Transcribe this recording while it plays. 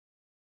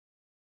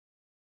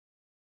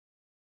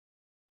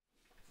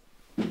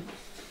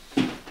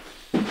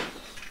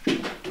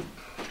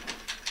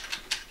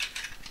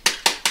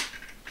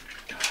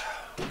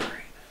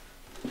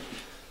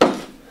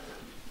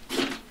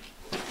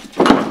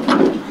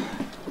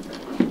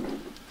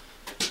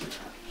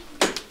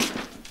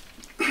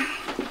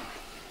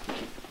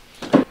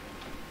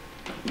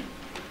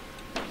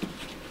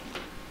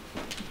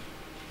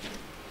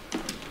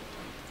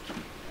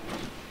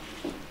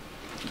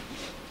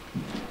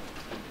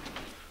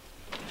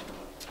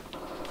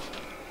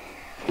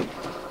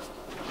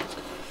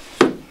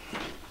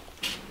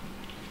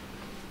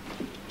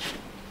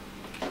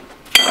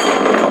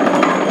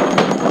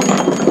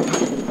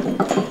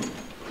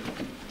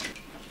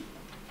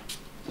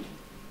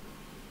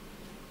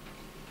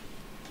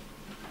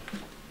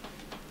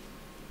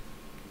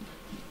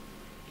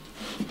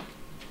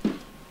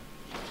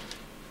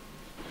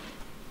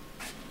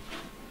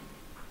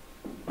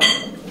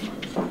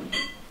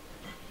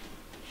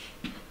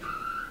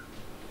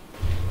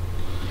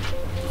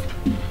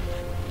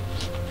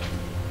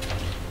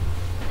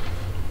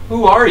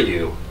Who are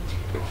you?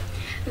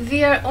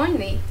 We are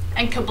Ornie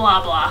and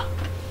Kablable.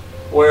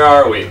 Where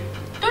are we?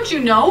 Don't you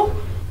know?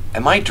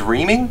 Am I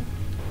dreaming?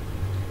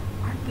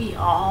 Aren't we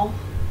all?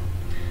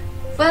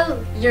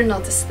 Well, you're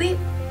not asleep.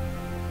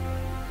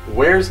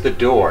 Where's the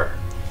door?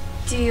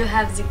 Do you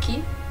have the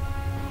key?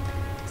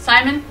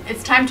 Simon,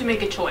 it's time to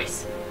make a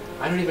choice.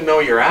 I don't even know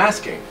what you're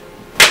asking.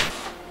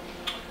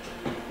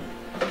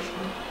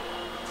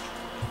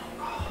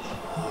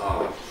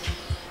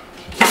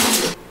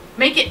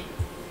 Make it.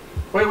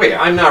 Wait,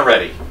 I'm not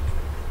ready.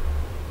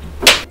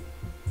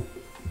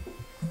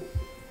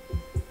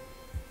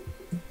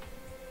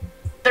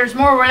 There's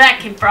more where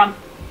that came from.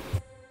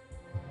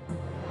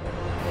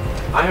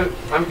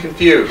 I'm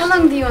confused. How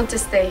long do you want to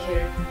stay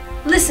here?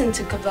 Listen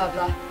to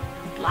Kablable.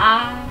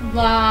 Blah,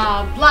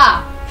 blah,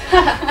 blah.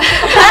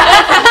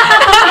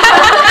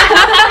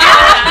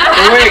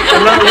 Wait,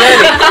 I'm not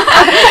ready.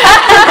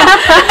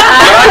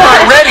 I'm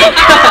not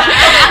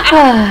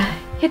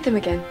ready. Hit them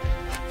again.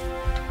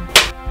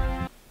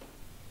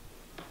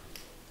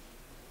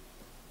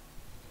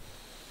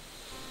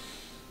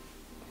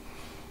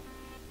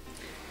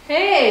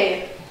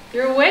 Hey,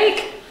 you're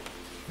awake.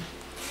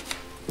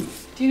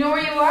 Do you know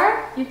where you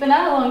are? You've been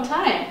out a long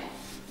time.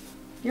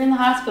 You're in the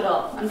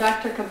hospital. I'm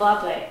Dr.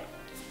 Kablable.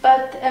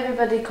 But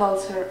everybody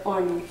calls her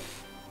Ornie.